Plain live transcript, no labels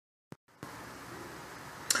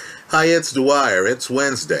Hi, it's Dwyer. It's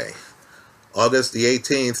Wednesday, August the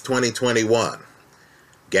 18th, 2021.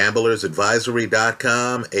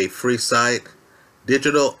 GamblersAdvisory.com, a free site.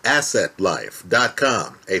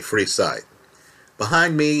 DigitalAssetLife.com, a free site.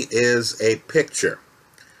 Behind me is a picture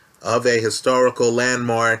of a historical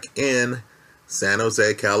landmark in San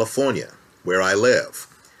Jose, California, where I live.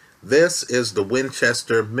 This is the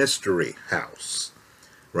Winchester Mystery House,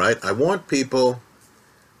 right? I want people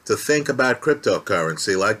to think about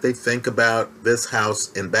cryptocurrency like they think about this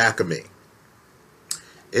house in back of me.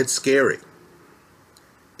 It's scary.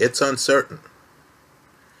 It's uncertain.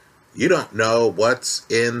 You don't know what's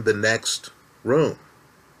in the next room.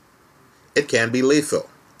 It can be lethal,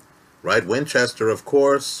 right? Winchester, of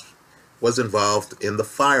course, was involved in the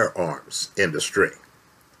firearms industry.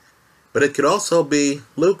 But it could also be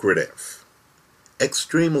lucrative,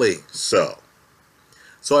 extremely so.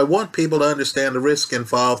 So I want people to understand the risk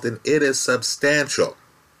involved, and it is substantial.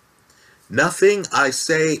 Nothing I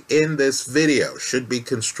say in this video should be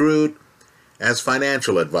construed as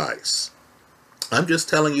financial advice. I'm just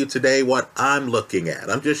telling you today what I'm looking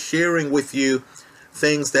at. I'm just sharing with you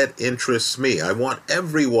things that interest me. I want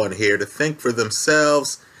everyone here to think for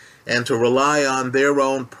themselves and to rely on their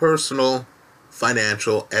own personal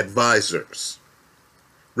financial advisors.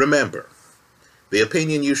 Remember, the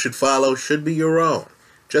opinion you should follow should be your own.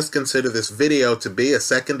 Just consider this video to be a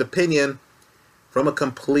second opinion from a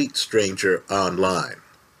complete stranger online.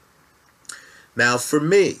 Now, for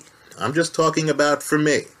me, I'm just talking about for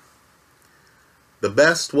me, the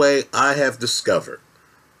best way I have discovered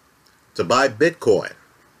to buy Bitcoin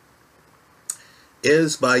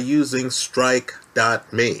is by using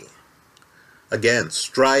Strike.me. Again,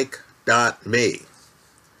 Strike.me.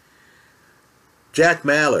 Jack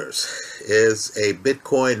Mallers is a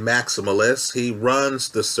Bitcoin maximalist. He runs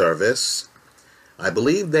the service. I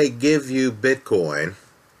believe they give you Bitcoin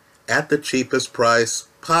at the cheapest price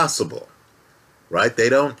possible, right? They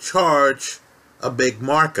don't charge a big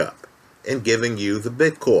markup in giving you the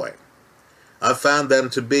Bitcoin. I've found them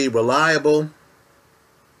to be reliable.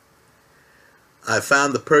 I've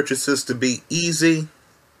found the purchases to be easy.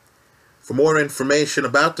 For more information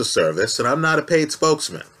about the service, and I'm not a paid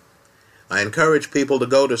spokesman, I encourage people to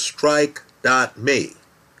go to Strike.me.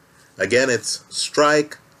 Again, it's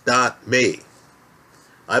Strike.me.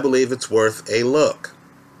 I believe it's worth a look.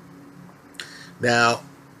 Now,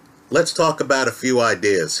 let's talk about a few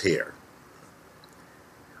ideas here.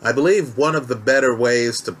 I believe one of the better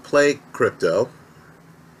ways to play crypto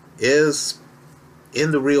is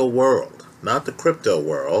in the real world, not the crypto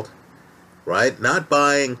world, right? Not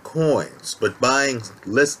buying coins, but buying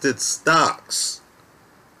listed stocks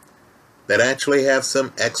that actually have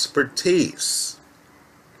some expertise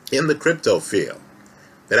in the crypto field,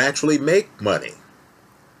 that actually make money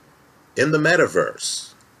in the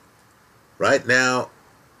metaverse. Right now,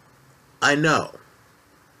 I know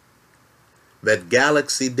that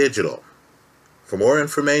Galaxy Digital, for more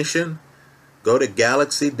information, go to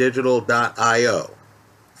galaxydigital.io.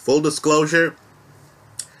 Full disclosure,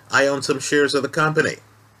 I own some shares of the company.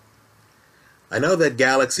 I know that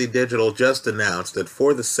Galaxy Digital just announced that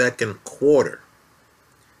for the second quarter,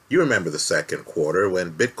 you remember the second quarter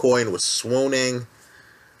when Bitcoin was swooning,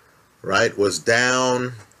 right, was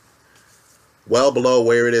down well below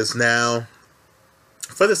where it is now.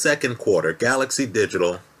 For the second quarter, Galaxy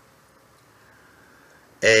Digital,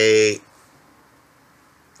 a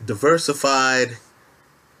diversified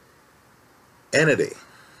entity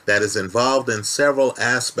that is involved in several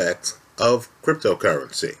aspects of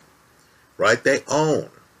cryptocurrency, right? They own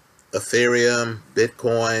Ethereum,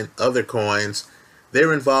 Bitcoin, other coins.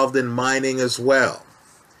 They're involved in mining as well.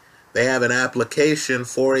 They have an application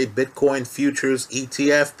for a Bitcoin futures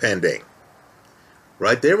ETF pending,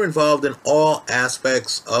 right? They're involved in all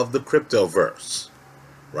aspects of the cryptoverse,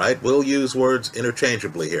 right? We'll use words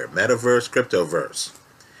interchangeably here. Metaverse, cryptoverse.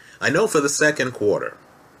 I know for the second quarter,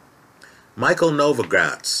 Michael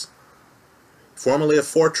Novogratz, formerly of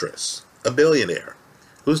Fortress, a billionaire,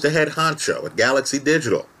 who's the head honcho at Galaxy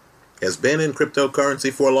Digital, has been in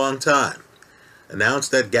cryptocurrency for a long time,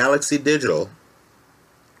 announced that Galaxy Digital,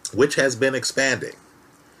 which has been expanding,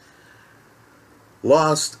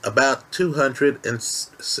 lost about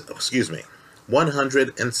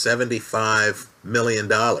 $175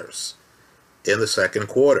 million in the second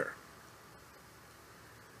quarter.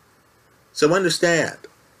 So understand,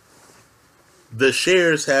 the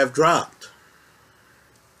shares have dropped.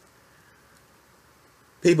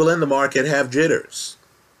 People in the market have jitters.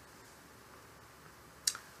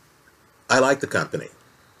 I like the company.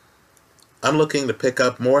 I'm looking to pick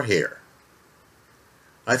up more here.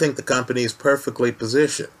 I think the company is perfectly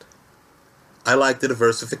positioned. I like the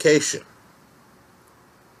diversification.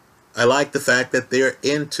 I like the fact that they're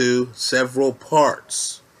into several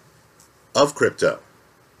parts of crypto.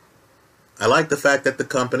 I like the fact that the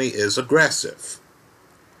company is aggressive.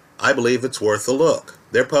 I believe it's worth a look.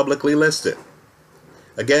 They're publicly listed.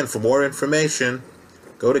 Again, for more information,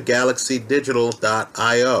 go to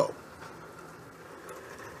galaxydigital.io.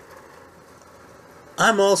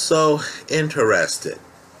 I'm also interested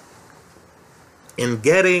in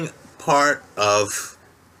getting part of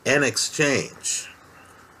an exchange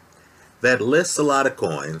that lists a lot of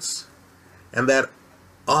coins and that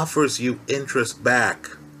offers you interest back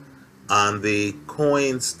on the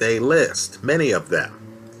coins they list, many of them.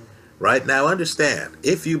 Right now, understand,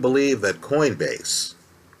 if you believe that Coinbase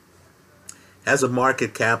has a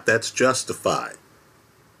market cap that's justified,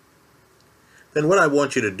 then what I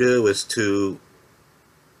want you to do is to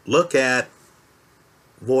look at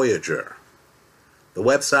Voyager. The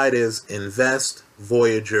website is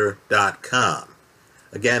investvoyager.com.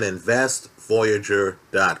 Again,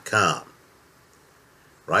 investvoyager.com.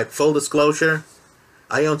 Right? Full disclosure,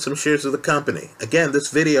 I own some shares of the company. Again, this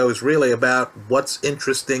video is really about what's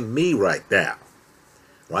interesting me right now.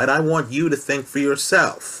 Right? I want you to think for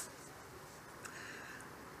yourself.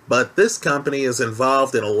 But this company is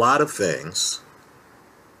involved in a lot of things.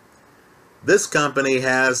 This company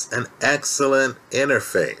has an excellent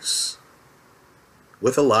interface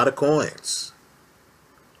with a lot of coins.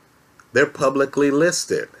 They're publicly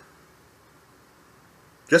listed,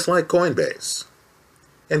 just like Coinbase.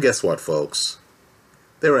 And guess what, folks?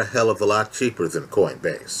 They're a hell of a lot cheaper than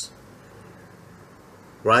Coinbase.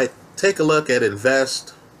 Right? Take a look at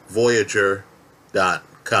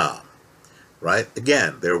investvoyager.com. Right?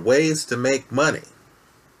 Again, there are ways to make money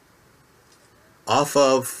off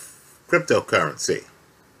of cryptocurrency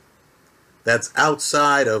that's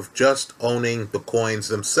outside of just owning the coins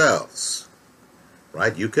themselves.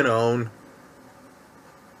 Right? You can own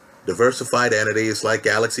diversified entities like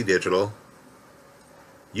Galaxy Digital.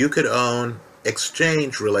 You could own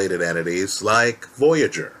exchange-related entities like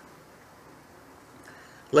Voyager.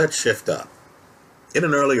 Let's shift up. In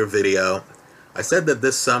an earlier video, I said that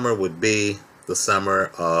this summer would be the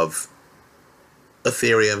summer of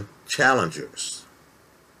Ethereum challengers.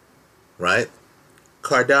 Right?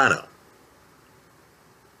 Cardano,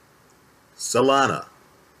 Solana.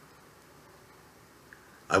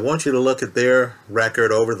 I want you to look at their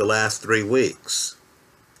record over the last 3 weeks.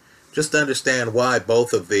 Just to understand why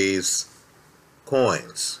both of these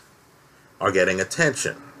coins are getting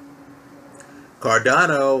attention.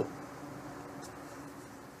 Cardano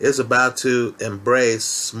is about to embrace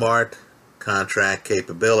smart contract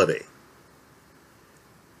capability.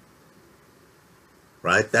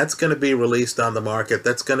 Right? That's going to be released on the market.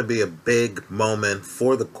 That's going to be a big moment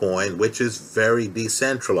for the coin, which is very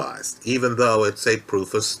decentralized, even though it's a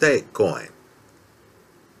proof-of-stake coin.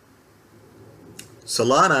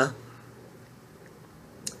 Solana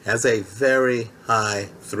has a very high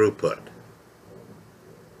throughput.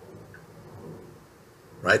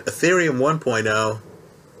 Right? Ethereum 1.0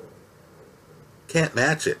 can't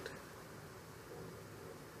match it.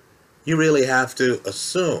 You really have to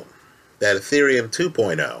assume that Ethereum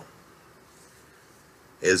 2.0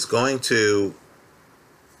 is going to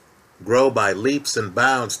grow by leaps and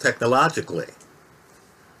bounds technologically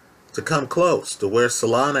to come close to where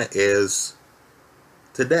Solana is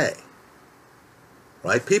today.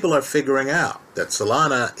 Right? People are figuring out that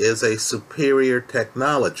Solana is a superior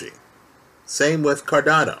technology. Same with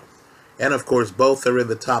Cardano. And of course, both are in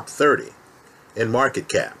the top 30 in market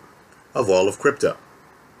cap of all of crypto.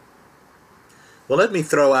 Well, let me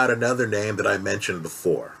throw out another name that I mentioned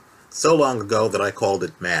before. So long ago that I called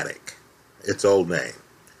it Matic, its old name.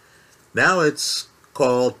 Now it's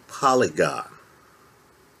called Polygon.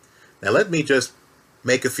 Now let me just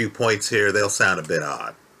make a few points here. They'll sound a bit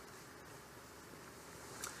odd.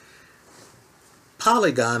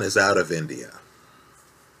 Polygon is out of India.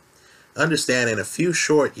 Understand, in a few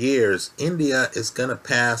short years, India is going to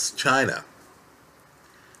pass China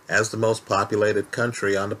as the most populated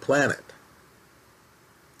country on the planet.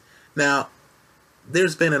 Now,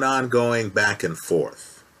 there's been an ongoing back and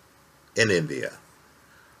forth in India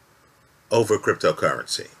over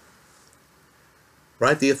cryptocurrency.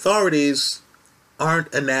 Right? The authorities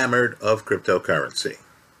aren't enamored of cryptocurrency.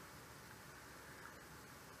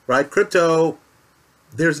 Right? Crypto,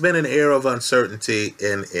 there's been an air of uncertainty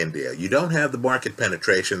in India. You don't have the market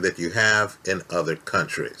penetration that you have in other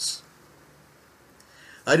countries.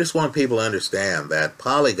 I just want people to understand that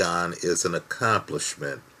Polygon is an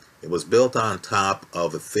accomplishment. It was built on top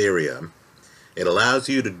of Ethereum. It allows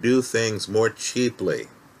you to do things more cheaply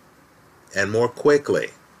and more quickly.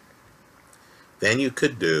 than you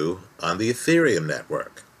could do on the Ethereum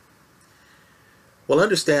network. Well,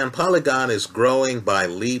 understand, Polygon is growing by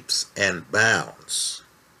leaps and bounds.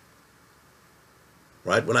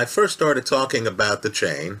 Right? When I first started talking about the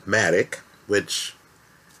chain, Matic, which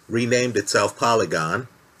renamed itself Polygon,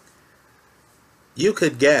 you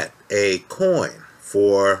could get a coin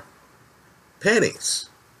for pennies.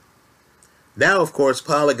 Now, of course,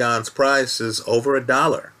 Polygon's price is over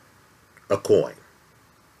 $1 a coin.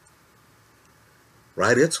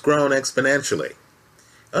 Right? It's grown exponentially.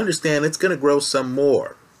 Understand, it's going to grow some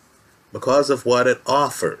more because of what it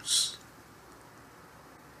offers.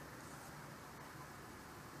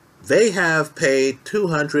 They have paid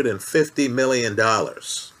 $250 million.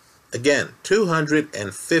 Again,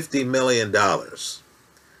 $250 million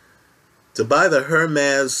to buy the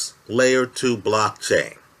Hermes Layer 2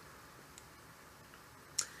 blockchain.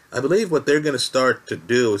 I believe what they're going to start to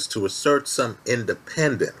do is to assert some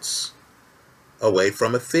independence away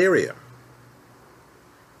from Ethereum.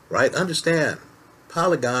 Right? Understand,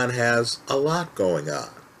 Polygon has a lot going on.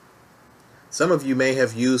 Some of you may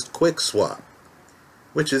have used QuickSwap,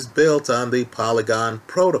 which is built on the Polygon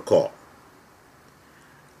protocol.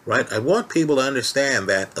 Right? I want people to understand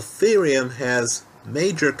that Ethereum has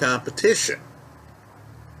major competition.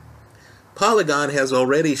 Polygon has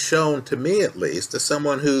already shown, to me at least, as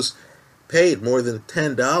someone who's paid more than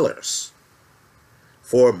 $10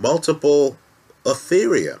 for multiple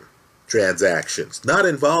Ethereum transactions, not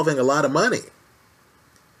involving a lot of money.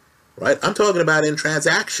 Right? I'm talking about in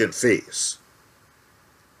transaction fees.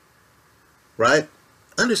 Right?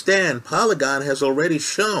 Understand, Polygon has already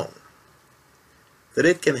shown that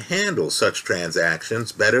it can handle such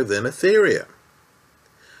transactions better than Ethereum.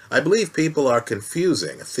 I believe people are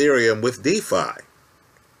confusing Ethereum with DeFi.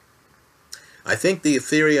 I think the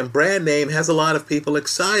Ethereum brand name has a lot of people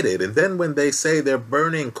excited, and then when they say they're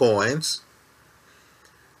burning coins,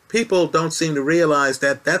 people don't seem to realize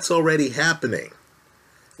that that's already happening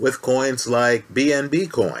with coins like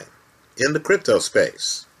BNB coin in the crypto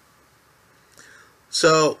space.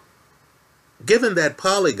 So, given that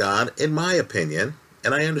Polygon, in my opinion,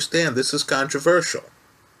 and I understand this is controversial,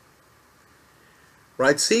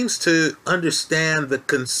 right, seems to understand the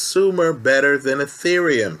consumer better than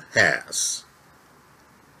Ethereum has.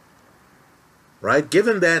 Right?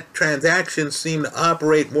 Given that transactions seem to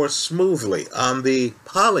operate more smoothly on the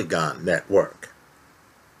Polygon network.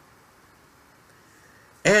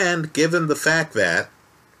 And given the fact that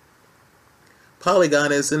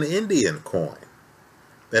Polygon is an Indian coin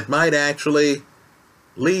that might actually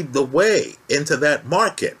lead the way into that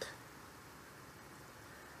market.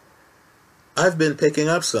 I've been picking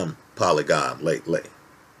up some Polygon lately.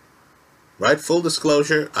 Right? Full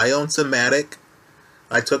disclosure, I own some Matic.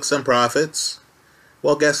 I took some profits.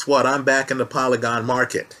 Well, guess what? I'm back in the Polygon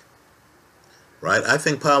market. Right? I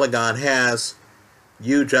think Polygon has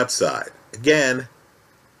huge upside. Again,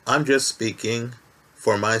 I'm just speaking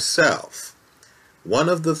for myself. One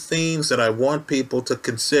of the themes that I want people to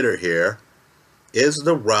consider here is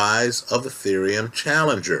the rise of Ethereum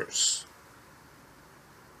challengers.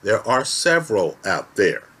 There are several out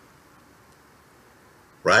there.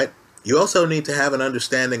 Right? You also need to have an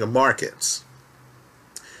understanding of markets.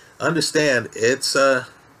 Understand, it's a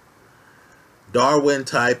Darwin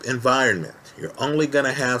type environment. You're only going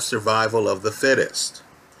to have survival of the fittest.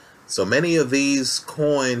 So many of these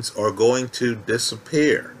coins are going to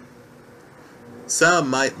disappear. Some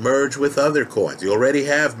might merge with other coins. You already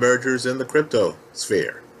have mergers in the crypto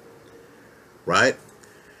sphere. Right?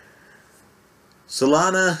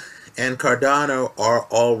 Solana and Cardano are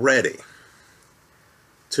already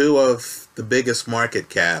two of the biggest market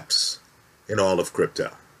caps in all of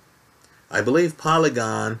crypto. I believe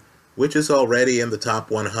Polygon, which is already in the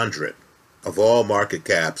top 100 of all market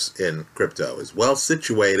caps in crypto, is well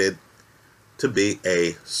situated to be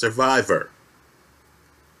a survivor.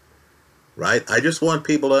 Right? I just want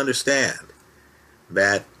people to understand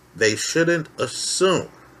that they shouldn't assume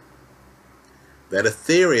that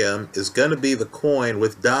Ethereum is going to be the coin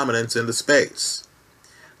with dominance in the space.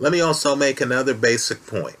 Let me also make another basic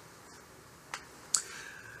point.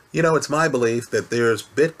 You know, it's my belief that there's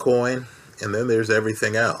Bitcoin and then there's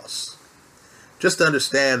everything else. Just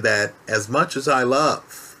understand that as much as I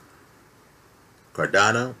love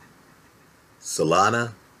Cardano,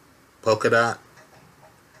 Solana, Polkadot,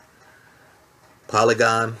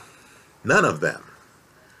 Polygon, none of them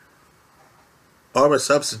are a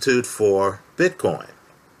substitute for Bitcoin,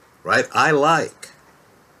 right? I like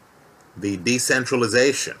the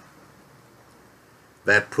decentralization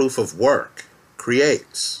that proof of work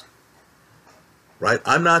creates, right?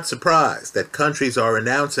 I'm not surprised that countries are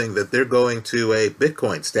announcing that they're going to a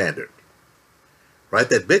Bitcoin standard. right?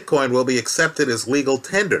 That Bitcoin will be accepted as legal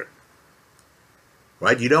tender,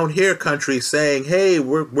 right? You don't hear countries saying, hey,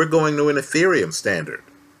 we're going to an Ethereum standard,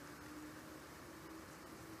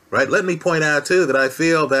 right? Let me point out, too, that I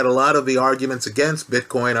feel that a lot of the arguments against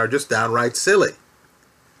Bitcoin are just downright silly,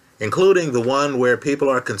 including the one where people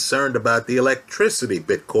are concerned about the electricity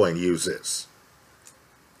Bitcoin uses.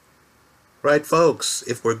 Right, folks,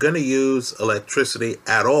 if we're going to use electricity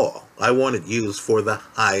at all, I want it used for the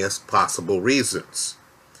highest possible reasons.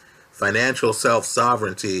 Financial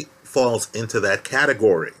self-sovereignty falls into that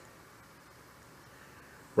category.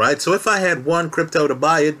 Right, so if I had one crypto to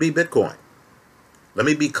buy, it'd be Bitcoin. Let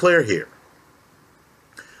me be clear here.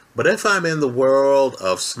 But if I'm in the world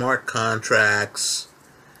of smart contracts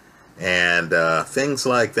and things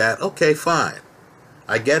like that, okay, fine.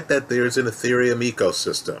 I get that there's an Ethereum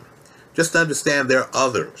ecosystem. Just understand there are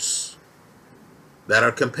others that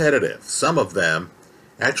are competitive. Some of them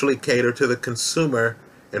actually cater to the consumer,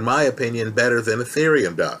 in my opinion, better than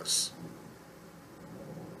Ethereum does.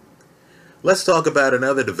 Let's talk about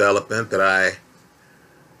another development that I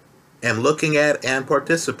am looking at and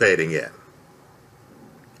participating in.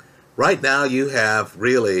 Right now, you have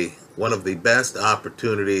really one of the best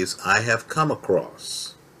opportunities I have come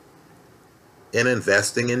across in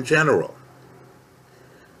investing in general.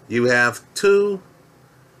 You have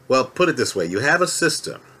put it this way, you have a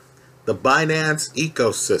system, the Binance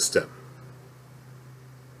ecosystem,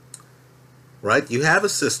 right? You have a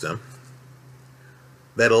system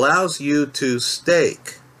that allows you to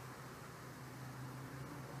stake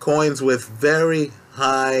coins with very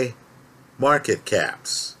high market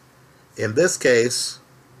caps. In this case,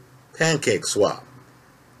 PancakeSwap,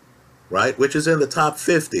 right? Which is in the top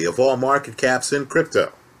 50 of all market caps in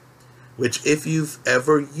crypto. Which, if you've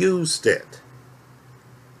ever used it,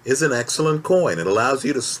 is an excellent coin. It allows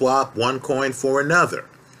you to swap one coin for another,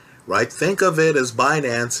 right? Think of it as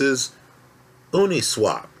Binance's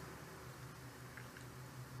Uniswap,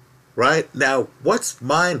 right? Now, what's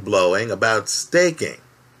mind-blowing about staking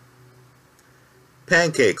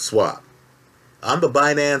PancakeSwap on the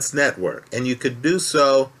Binance network? And you could do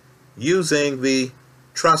so using the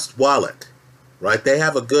Trust Wallet. Right, they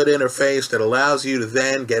have a good interface that allows you to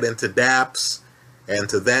then get into dApps and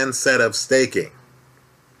to then set up staking.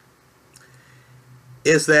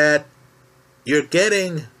 Is that you're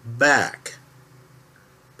getting back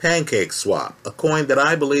PancakeSwap, a coin that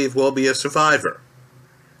I believe will be a survivor.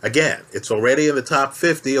 Again, it's already in the top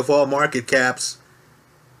 50 of all market caps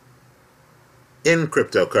in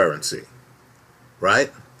cryptocurrency,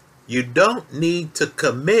 right? You don't need to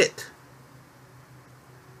commit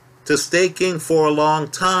to staking for a long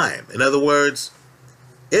time. In other words,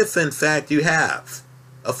 if in fact you have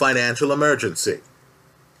a financial emergency,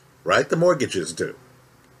 right? The mortgages do.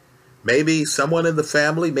 Maybe someone in the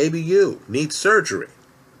family, maybe you, need surgery.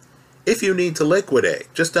 If you need to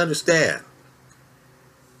liquidate, just understand,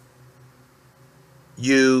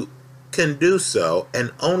 you can do so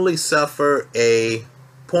and only suffer a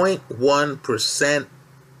 0.1%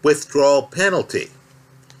 withdrawal penalty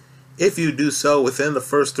if you do so within the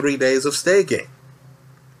first 3 days of staking.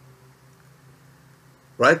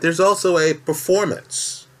 Right? There's also a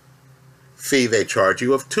performance fee they charge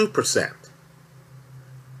you of 2%.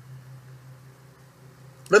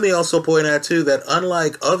 Let me also point out too that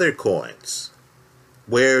unlike other coins,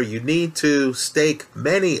 where you need to stake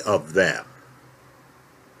many of them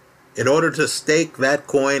in order to stake that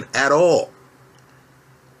coin at all,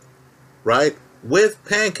 right? With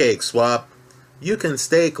PancakeSwap, you can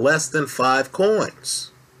stake less than 5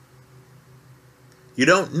 coins. You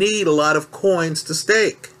don't need a lot of coins to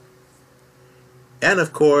stake. And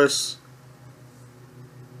of course,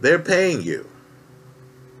 they're paying you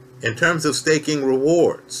in terms of staking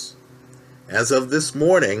rewards. As of this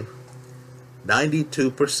morning,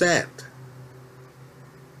 92%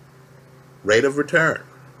 rate of return,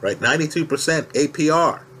 right? 92%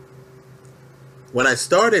 APR. When I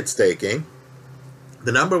started staking,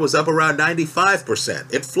 the number was up around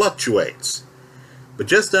 95%. It fluctuates. But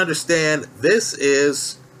just understand, this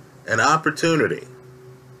is an opportunity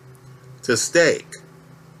to stake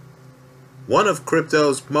one of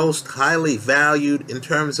crypto's most highly valued in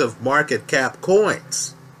terms of market cap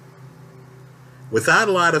coins without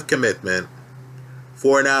a lot of commitment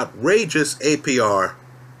for an outrageous APR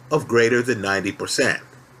of greater than 90%.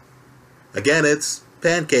 Again, it's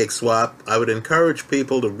PancakeSwap. I would encourage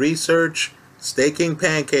people to research staking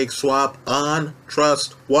PancakeSwap on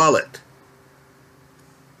Trust Wallet.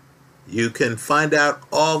 You can find out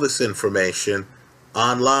all this information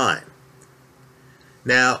online.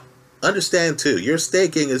 Now, understand too, your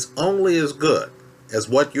staking is only as good as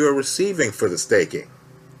what you're receiving for the staking.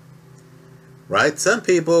 right? Some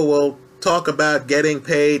people will talk about getting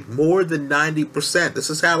paid more than 90%. This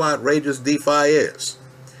is how outrageous DeFi is.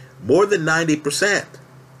 More than 90%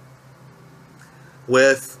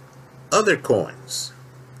 with other coins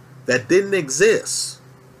that didn't exist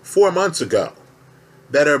 4 months ago,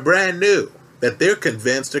 that are brand new, that they're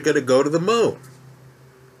convinced are going to go to the moon.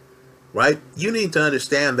 Right? You need to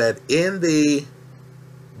understand that in the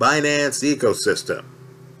Binance ecosystem,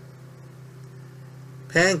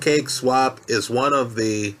 PancakeSwap is one of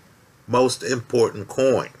the most important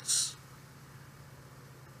coins.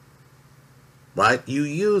 Right? You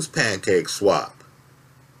use PancakeSwap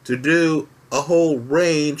to do a whole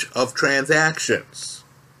range of transactions.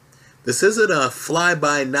 This isn't a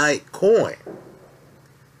fly-by-night coin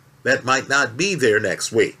that might not be there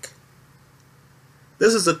next week.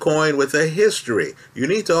 This is a coin with a history. You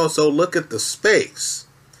need to also look at the space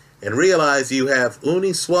and realize you have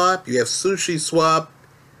Uniswap, you have SushiSwap,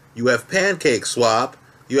 you have PancakeSwap,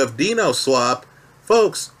 you have DinoSwap.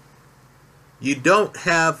 Folks, you don't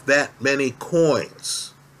have that many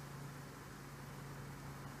coins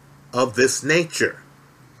of this nature.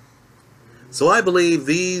 So I believe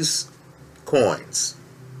these coins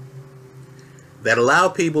that allow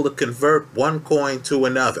people to convert one coin to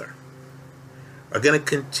another are going to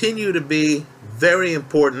continue to be very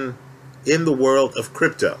important in the world of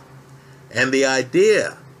crypto. And the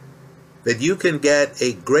idea that you can get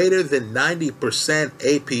a greater than 90%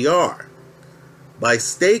 APR by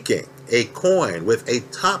staking a coin with a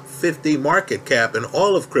top 50 market cap in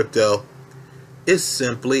all of crypto is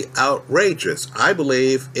simply outrageous. I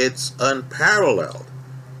believe it's unparalleled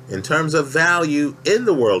in terms of value in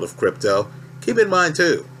the world of crypto. Keep in mind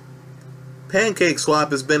too,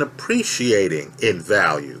 PancakeSwap has been appreciating in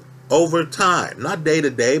value over time, not day to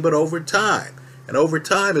day, but over time. And over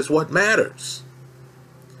time is what matters.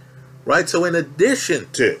 Right? So in addition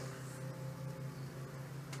to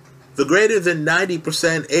the greater than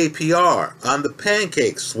 90% APR on the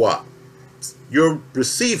PancakeSwap you're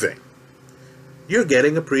receiving, you're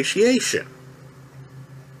getting appreciation.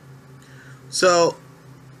 So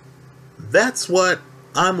that's what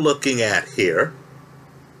I'm looking at here.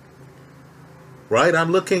 Right?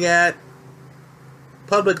 I'm looking at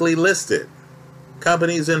publicly listed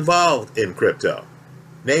companies involved in crypto,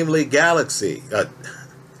 namely Galaxy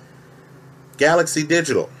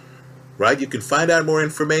Digital. Right? You can find out more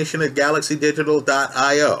information at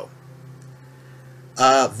galaxydigital.io.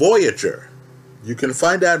 Voyager. You can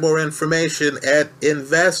find out more information at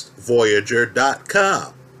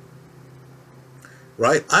investvoyager.com.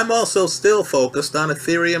 Right? I'm also still focused on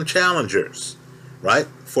Ethereum challengers. Right?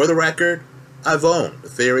 For the record, I've owned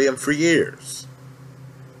Ethereum for years.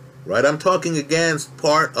 Right? I'm talking against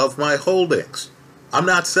part of my holdings. I'm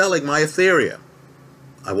not selling my Ethereum.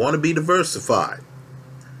 I want to be diversified.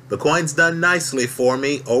 The coin's done nicely for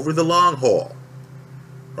me over the long haul.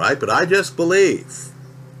 Right? But I just believe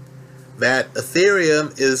that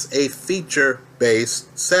Ethereum is a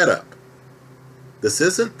feature-based setup. This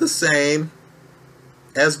isn't the same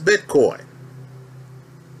as Bitcoin,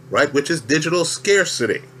 right? Which is digital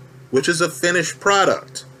scarcity, which is a finished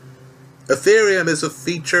product. Ethereum is a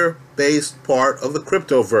feature-based part of the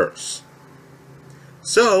cryptoverse.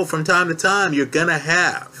 So from time to time, you're going to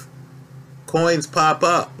have coins pop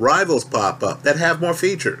up, rivals pop up that have more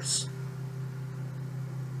features.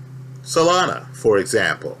 Solana, for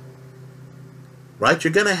example. Right?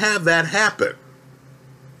 You're going to have that happen.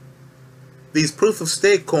 These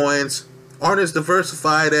proof-of-stake coins aren't as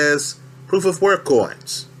diversified as proof-of-work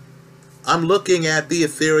coins. I'm looking at the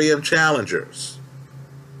Ethereum challengers.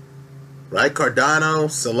 Right? Cardano,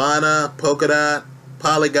 Solana, Polkadot,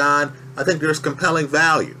 Polygon. I think there's compelling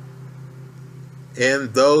value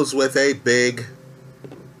in those with a big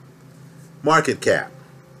market cap.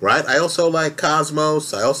 Right? I also like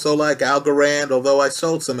Cosmos. I also like Algorand, although I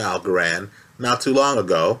sold some Algorand not too long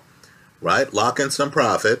ago. Right? Lock in some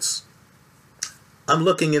profits. I'm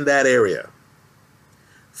looking in that area.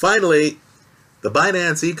 Finally, the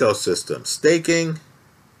Binance ecosystem, staking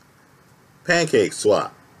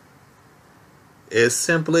PancakeSwap, is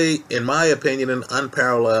simply, in my opinion, an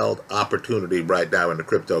unparalleled opportunity right now in the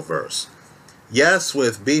cryptoverse. Yes,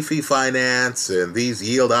 with Beefy Finance and these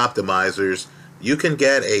yield optimizers, you can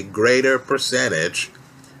get a greater percentage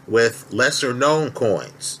with lesser known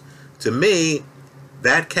coins. To me,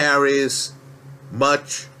 that carries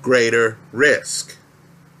much greater risk.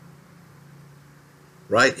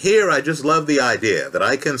 Right here, I just love the idea that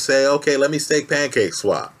I can say, okay, let me stake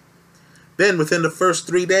PancakeSwap. Then within the first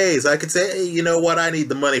 3 days, I could say, hey, you know what? I need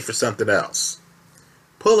the money for something else.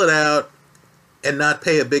 Pull it out and not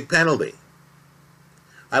pay a big penalty.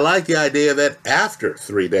 I like the idea that after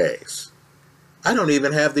 3 days, I don't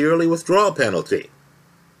even have the early withdrawal penalty.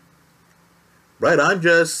 Right? I'm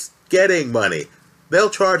just getting money. They'll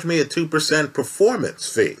charge me a 2%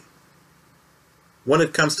 performance fee when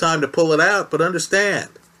it comes time to pull it out, but understand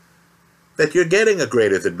that you're getting a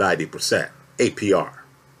greater than 90% APR.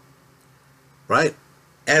 Right?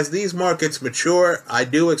 As these markets mature, I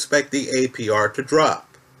do expect the APR to drop.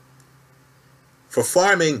 For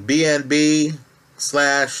farming BNB/Cake,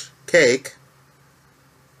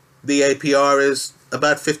 the APR is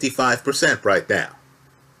about 55% right now.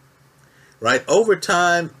 Right? Over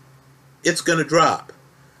time, it's going to drop.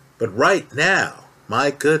 But right now,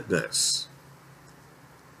 my goodness,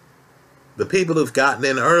 the people who've gotten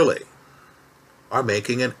in early are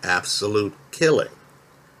making an absolute killing.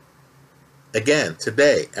 Again,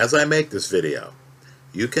 today, as I make this video,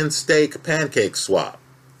 you can stake PancakeSwap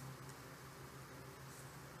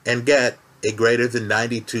and get a greater than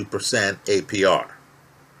 92% APR.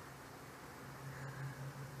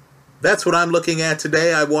 That's what I'm looking at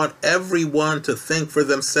today. I want everyone to think for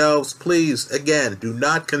themselves. Please, again, do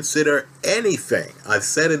not consider anything I've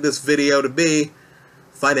said in this video to be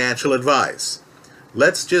financial advice.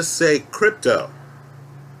 Let's just say crypto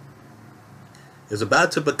is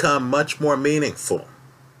about to become much more meaningful,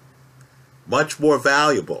 much more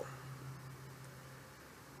valuable.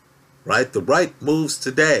 Right? The right moves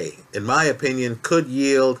today, in my opinion, could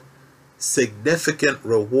yield significant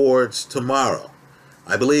rewards tomorrow.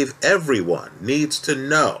 I believe everyone needs to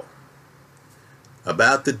know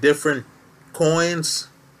about the different coins,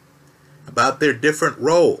 about their different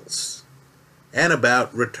roles, and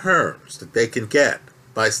about returns that they can get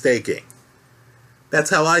by staking. That's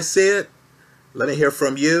how I see it. Let me hear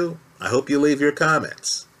from you. I hope you leave your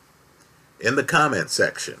comments in the comment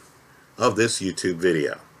section of this YouTube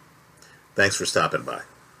video. Thanks for stopping by.